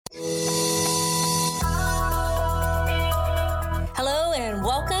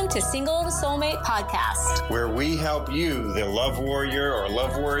to Single to Soulmate Podcast, where we help you, the love warrior or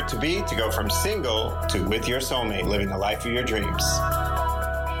love warrior to be, to go from single to with your soulmate, living the life of your dreams.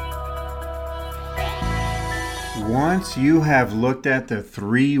 Once you have looked at the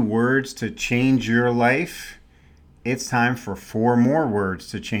 3 words to change your life, it's time for 4 more words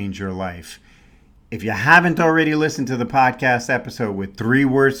to change your life. If you haven't already listened to the podcast episode with 3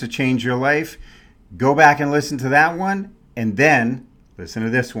 words to change your life, go back and listen to that one, and then listen to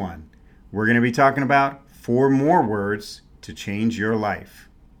this one. We're going to be talking about 4 more words to change your life.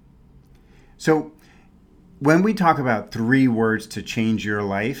 So, when we talk about 3 words to change your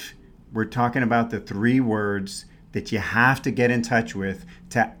life, we're talking about the 3 words that you have to get in touch with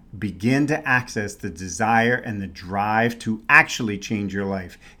to begin to access the desire and the drive to actually change your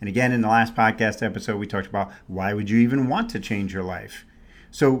life. And again, in the last podcast episode, we talked about why would you even want to change your life?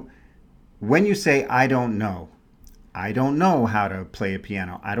 So when you say, I don't know how to play a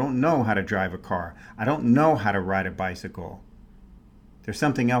piano, I don't know how to drive a car, I don't know how to ride a bicycle, there's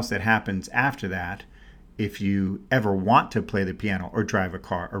something else that happens after that if you ever want to play the piano or drive a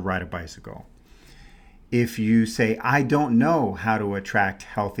car or ride a bicycle. If you say, I don't know how to attract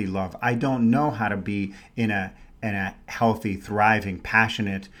healthy love, I don't know how to be in a healthy, thriving,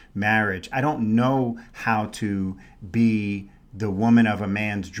 passionate marriage, I don't know how to be the woman of a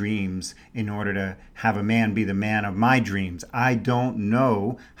man's dreams in order to have a man be the man of my dreams, I don't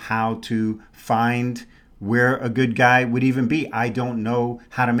know how to find where a good guy would even be, I don't know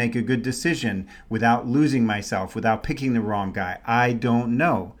how to make a good decision without losing myself, without picking the wrong guy, I don't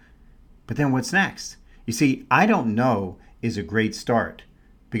know. But then what's next? You see, I don't know is a great start,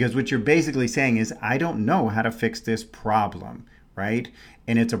 because what you're basically saying is, I don't know how to fix this problem, right?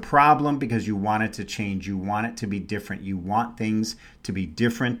 And it's a problem because you want it to change. You want it to be different. You want things to be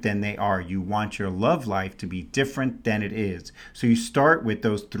different than they are. You want your love life to be different than it is. So you start with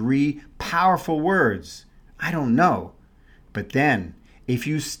those 3 powerful words, I don't know. But then if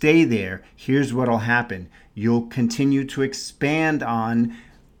you stay there, here's what'll happen. You'll continue to expand on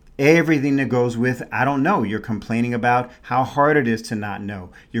everything that goes with, I don't know. You're complaining about how hard it is to not know.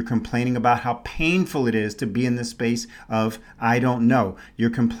 You're complaining about how painful it is to be in the space of, I don't know.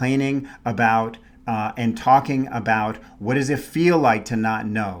 You're complaining about and talking about what does it feel like to not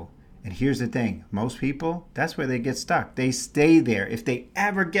know. And here's the thing. Most people, that's where they get stuck. They stay there. If they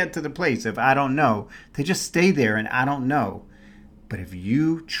ever get to the place of, I don't know, they just stay there and I don't know. But if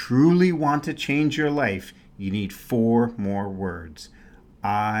you truly want to change your life, you need 4 more words.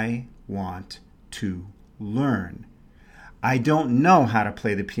 I want to learn. I don't know how to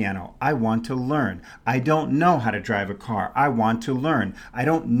play the piano. I want to learn. I don't know how to drive a car. I want to learn. I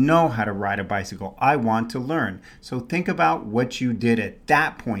don't know how to ride a bicycle. I want to learn. So think about what you did at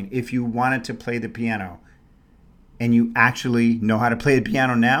that point if you wanted to play the piano and you actually know how to play the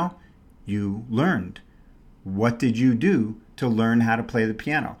piano now. You learned. What did you do to learn how to play the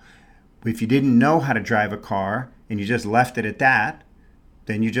piano? If you didn't know how to drive a car and you just left it at that,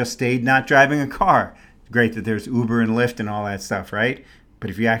 then you just stayed not driving a car. Great that there's Uber and Lyft and all that stuff, right?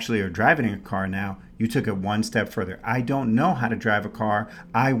 But if you actually are driving a car now, you took it one step further. I don't know how to drive a car.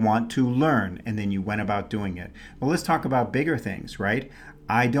 I want to learn. And then you went about doing it. Well, let's talk about bigger things, right?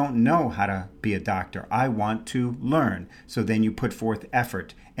 I don't know how to be a doctor. I want to learn. So then you put forth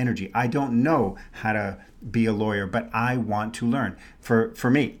effort, energy. I don't know how to be a lawyer, but I want to learn. For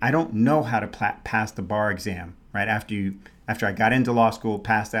me, I don't know how to pass the bar exam, right? After I got into law school,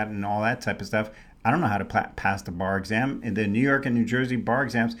 passed that and all that type of stuff, I don't know how to pass the bar exam. In the New York and New Jersey bar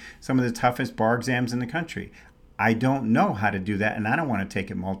exams, some of the toughest bar exams in the country. I don't know how to do that, and I don't want to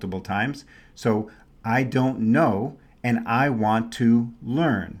take it multiple times. So I don't know, and I want to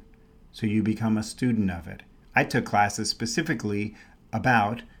learn. So you become a student of it. I took classes specifically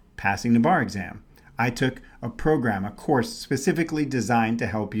about passing the bar exam. I took a course specifically designed to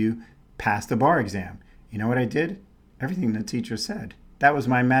help you pass the bar exam. You know what I did? Everything the teacher said. That was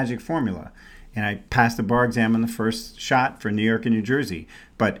my magic formula. And I passed the bar exam on the first shot for New York and New Jersey.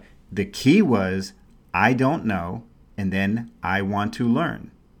 But the key was, I don't know, and then I want to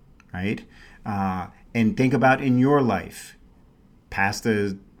learn, right? And think about in your life, pass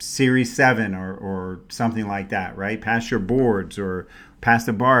the Series 7 or something like that, right? Pass your boards or pass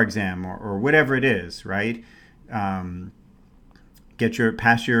the bar exam or whatever it is, right? Pass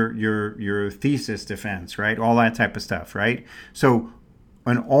your thesis defense, right? All that type of stuff, right? So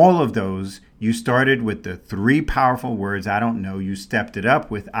on all of those, you started with the 3 powerful words, I don't know. You stepped it up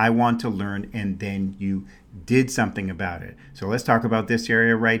with I want to learn, and then you did something about it. So let's talk about this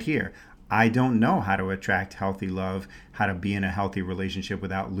area right here. I don't know how to attract healthy love, how to be in a healthy relationship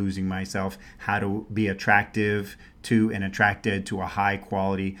without losing myself, how to be attractive to and attracted to a high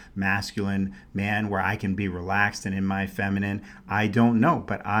quality masculine man where I can be relaxed and in my feminine. I don't know,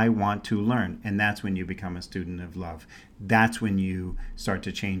 but I want to learn. And that's when you become a student of love. That's when you start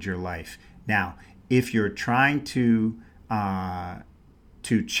to change your life. Now, if you're trying to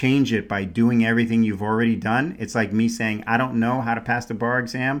change it by doing everything you've already done, it's like me saying, I don't know how to pass the bar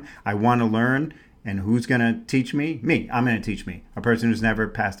exam. I want to learn. And who's going to teach me? Me. I'm going to teach me. A person who's never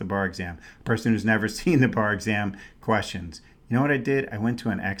passed the bar exam. A person who's never seen the bar exam questions. You know what I did? I went to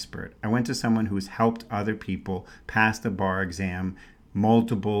an expert. I went to someone who's helped other people pass the bar exam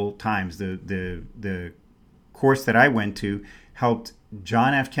multiple times. The course that I went to helped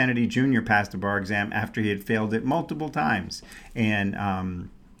John F. Kennedy Jr. pass the bar exam after he had failed it multiple times. And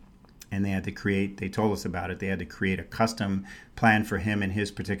they told us about it. They had to create a custom plan for him in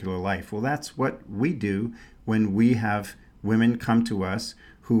his particular life. Well, that's what we do when we have women come to us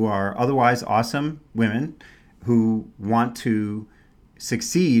who are otherwise awesome women who want to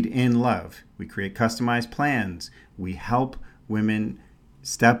succeed in love. We create customized plans. We help women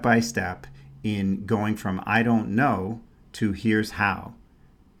step by step in going from I don't know to here's how,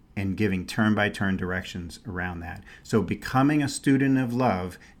 and giving turn-by-turn directions around that. So becoming a student of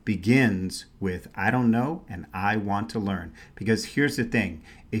love begins with I don't know and I want to learn. Because here's the thing.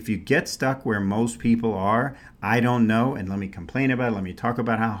 If you get stuck where most people are, I don't know, and let me complain about it, let me talk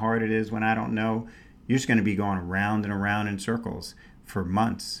about how hard it is when I don't know, you're just going to be going around and around in circles for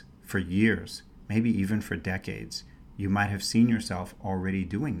months, for years, maybe even for decades. You might have seen yourself already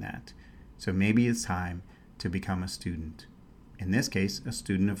doing that. So maybe it's time to become a student. In this case, a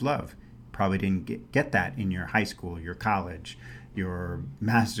student of love. Probably didn't get that in your high school, your college, your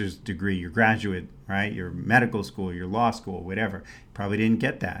master's degree, your graduate, right? Your medical school, your law school, whatever. Probably didn't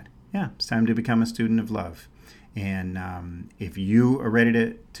get that. Yeah, it's time to become a student of love. And if you are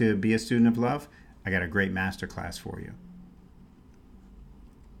ready to be a student of love, I got a great masterclass for you.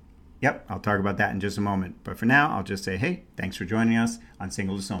 Yep, I'll talk about that in just a moment. But for now, I'll just say, hey, thanks for joining us on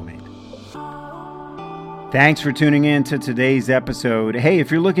Single to Soulmate. Thanks for tuning in to today's episode. Hey, if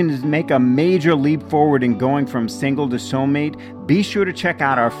you're looking to make a major leap forward in going from single to soulmate, be sure to check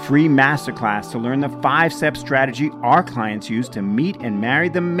out our free masterclass to learn the 5-step strategy our clients use to meet and marry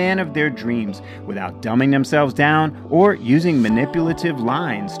the man of their dreams without dumbing themselves down or using manipulative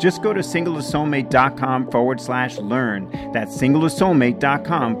lines. Just go to singletosoulmate.com/learn. That's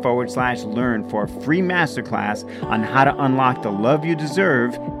singletosoulmate.com/learn for a free masterclass on how to unlock the love you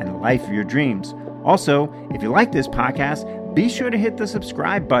deserve and the life of your dreams. Also, if you like this podcast, be sure to hit the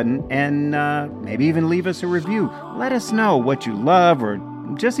subscribe button and maybe even leave us a review. Let us know what you love or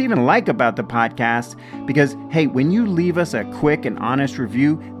just even like about the podcast because, hey, when you leave us a quick and honest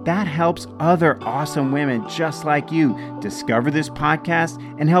review, that helps other awesome women just like you discover this podcast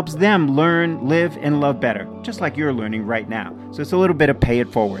and helps them learn, live, and love better, just like you're learning right now. So it's a little bit of pay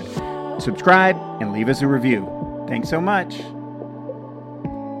it forward. Subscribe and leave us a review. Thanks so much.